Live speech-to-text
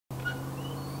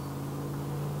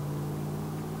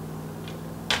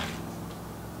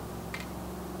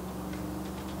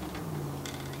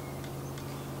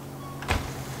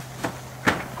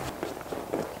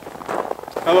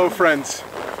Hello friends.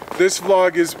 This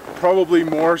vlog is probably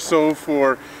more so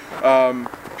for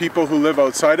people who live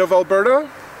outside of Alberta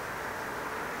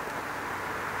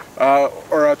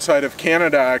or outside of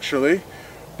Canada actually,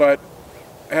 but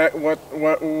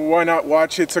why not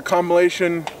watch? It's a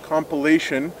compilation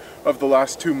of the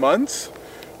last 2 months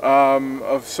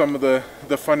of some of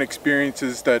the fun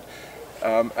experiences that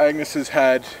Agnes has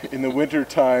had in the winter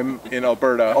time in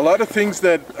Alberta. A lot of things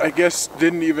that I guess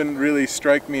didn't even really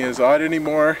strike me as odd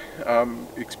anymore,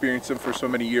 experienced them for so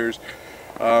many years,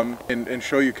 and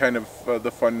show you kind of the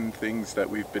fun things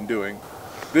that we've been doing.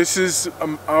 This is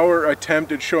our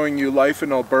attempt at showing you life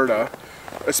in Alberta,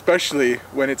 especially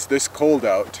when it's this cold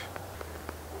out.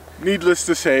 Needless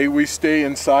to say, we stay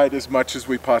inside as much as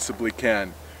we possibly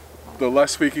can. The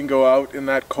less we can go out in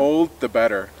that cold, the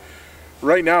better.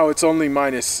 Right now it's only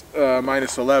minus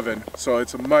 11, so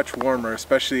it's much warmer,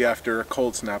 especially after a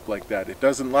cold snap like that. It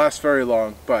doesn't last very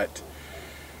long, but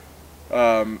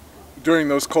during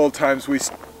those cold times we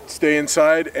stay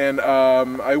inside, and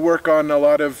I work on a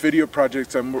lot of video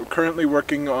projects. I'm currently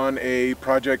working on a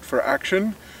project for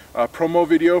Action, a promo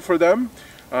video for them,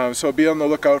 so be on the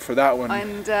lookout for that one.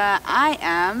 And I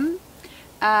am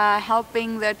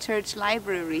helping the church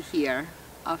library here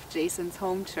of Jason's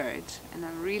home church, and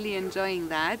I'm really enjoying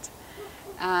that.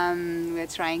 We're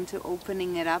trying to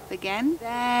opening it up again.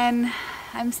 Then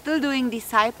I'm still doing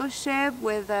discipleship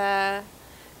with a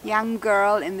young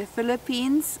girl in the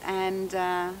Philippines, and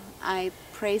I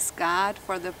praise God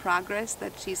for the progress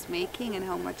that she's making and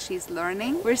how much she's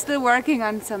learning. We're still working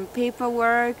on some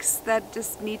paperworks that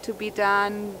just need to be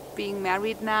done, being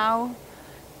married now,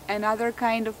 and other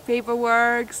kind of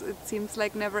paperworks. It seems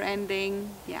like never ending,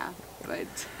 yeah.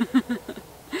 But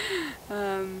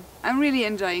I'm really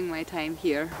enjoying my time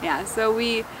here. Yeah, so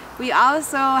we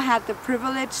also had the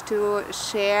privilege to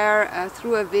share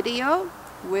through a video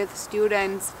with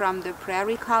students from the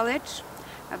Prairie College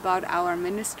about our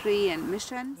ministry and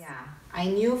mission. Yeah, I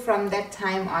knew from that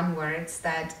time onwards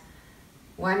that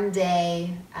one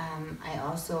day I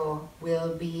also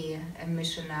will be a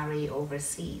missionary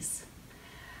overseas.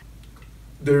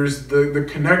 There's the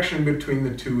connection between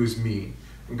the two is me.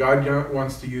 God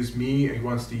wants to use me, and He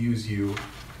wants to use you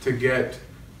to get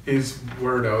His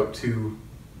word out to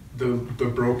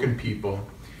the broken people.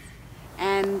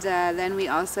 And then we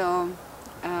also,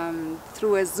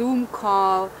 through a Zoom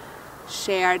call,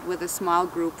 shared with a small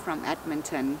group from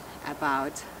Edmonton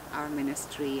about our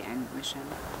ministry and mission.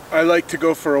 I like to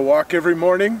go for a walk every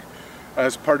morning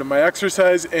as part of my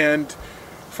exercise, and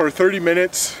for 30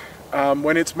 minutes,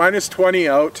 when it's minus 20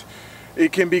 out,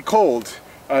 it can be cold.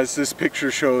 As this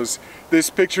picture shows. This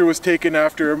picture was taken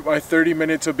after my 30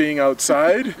 minutes of being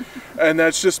outside, and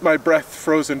that's just my breath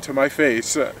frozen to my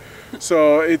face.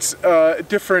 So it's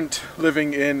different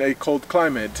living in a cold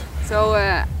climate. So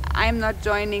I'm not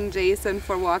joining Jason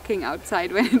for walking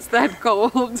outside when it's that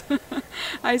cold.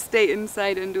 I stay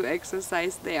inside and do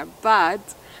exercise there.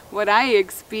 But what I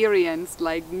experienced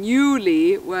like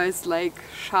newly was like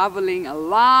shoveling a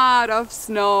lot of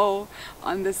snow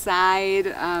on the side,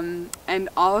 and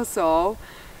also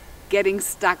getting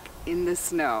stuck in the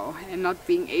snow and not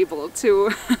being able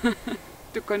to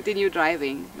to continue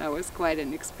driving. That was quite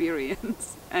an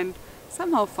experience and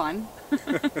somehow fun.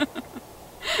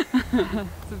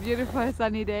 It's a beautiful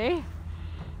sunny day.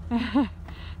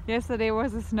 Yesterday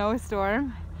was a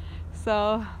snowstorm,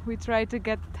 so we tried to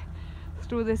get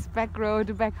through this back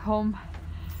road back home,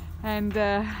 and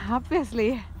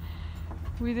obviously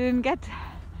we didn't get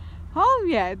home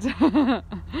yet.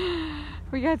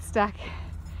 We got stuck.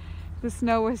 The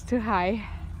snow was too high,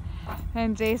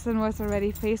 and Jason was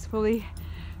already faithfully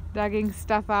digging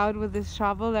stuff out with this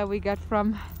shovel that we got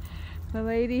from the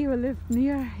lady who lived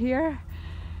near here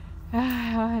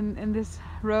in this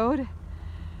road.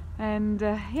 And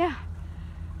yeah,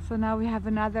 so now we have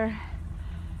another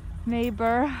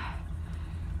neighbor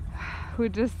who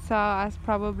just saw us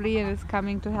probably and is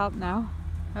coming to help now.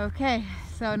 Okay,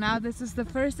 so now this is the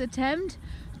first attempt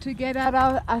to get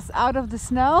us out of the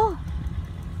snow,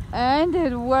 and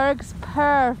it works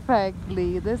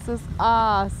perfectly. This is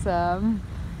awesome.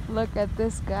 Look at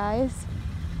this, guys.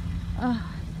 Oh,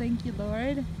 thank you,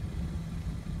 Lord.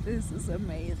 This is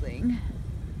amazing.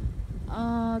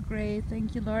 Oh, great.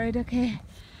 Thank you, Lord. Okay,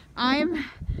 I'm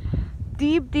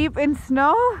deep in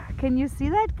snow. Can you see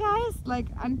that, guys? Like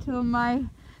until my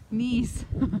knees.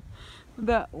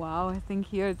 Wow, I think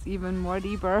here it's even more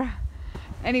deeper.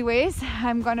 Anyways,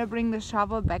 I'm gonna bring the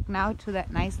shovel back now to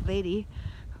that nice lady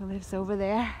who lives over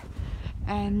there,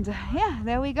 and yeah,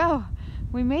 there we go.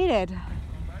 We made it.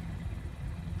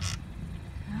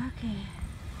 Okay,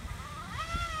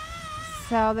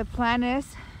 so the plan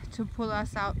is to pull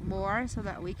us out more so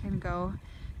that we can go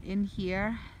in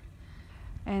here,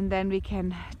 and then we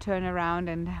can turn around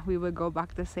and we will go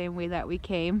back the same way that we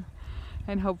came,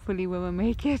 and hopefully we will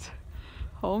make it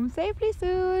home safely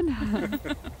soon.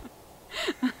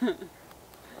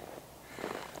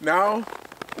 Now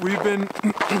we've been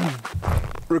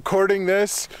recording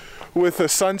this with a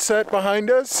sunset behind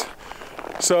us,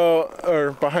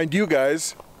 or behind you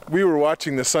guys. We were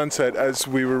watching the sunset as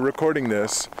we were recording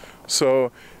this,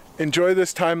 so enjoy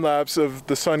this time lapse of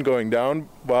the sun going down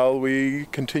while we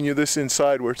continue this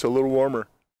inside where it's a little warmer.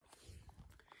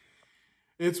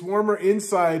 It's warmer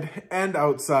inside and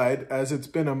outside, as it's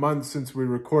been a month since we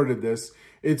recorded this.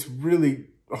 It's really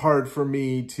hard for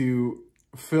me to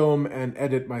film and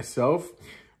edit myself,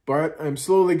 but I'm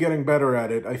slowly getting better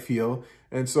at it, I feel.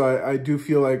 And so I do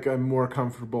feel like I'm more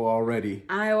comfortable already.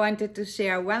 I wanted to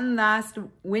share one last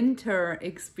winter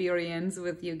experience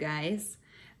with you guys.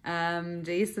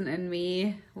 Jason and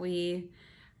me, we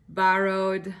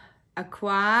borrowed a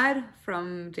quad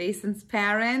from Jason's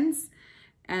parents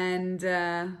and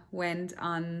went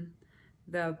on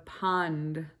the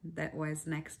pond that was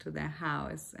next to their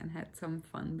house and had some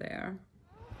fun there.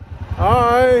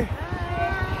 Hi!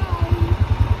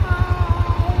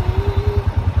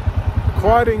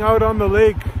 Quadding out on the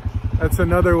lake. That's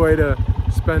another way to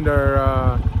spend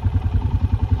our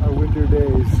winter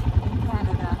days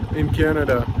in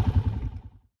Canada.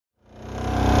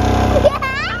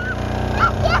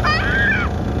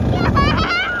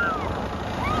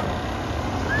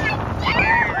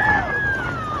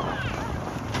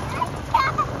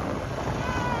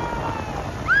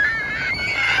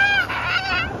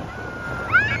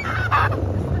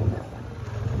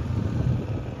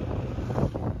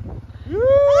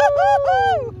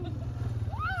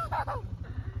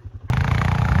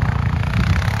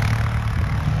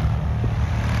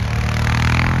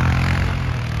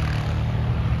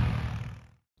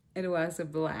 It was a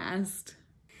blast.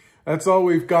 That's all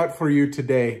we've got for you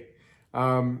today.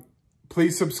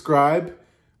 Please subscribe,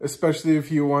 especially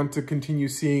if you want to continue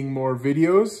seeing more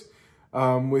videos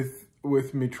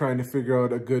with me trying to figure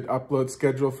out a good upload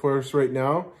schedule for us right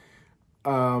now.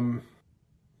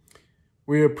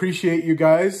 We appreciate you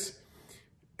guys,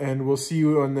 and we'll see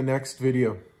you on the next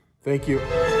video. Thank you.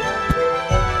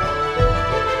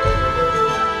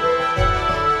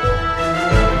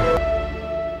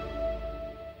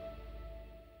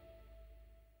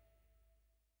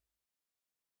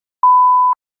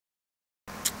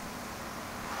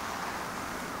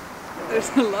 There's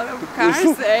a lot of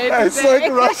cars there. It's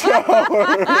like rush hour.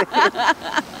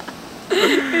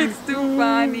 It's too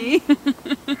funny.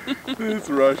 It's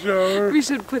rush hour. We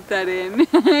should put that in,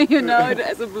 you know,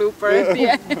 as a blooper at the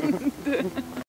end.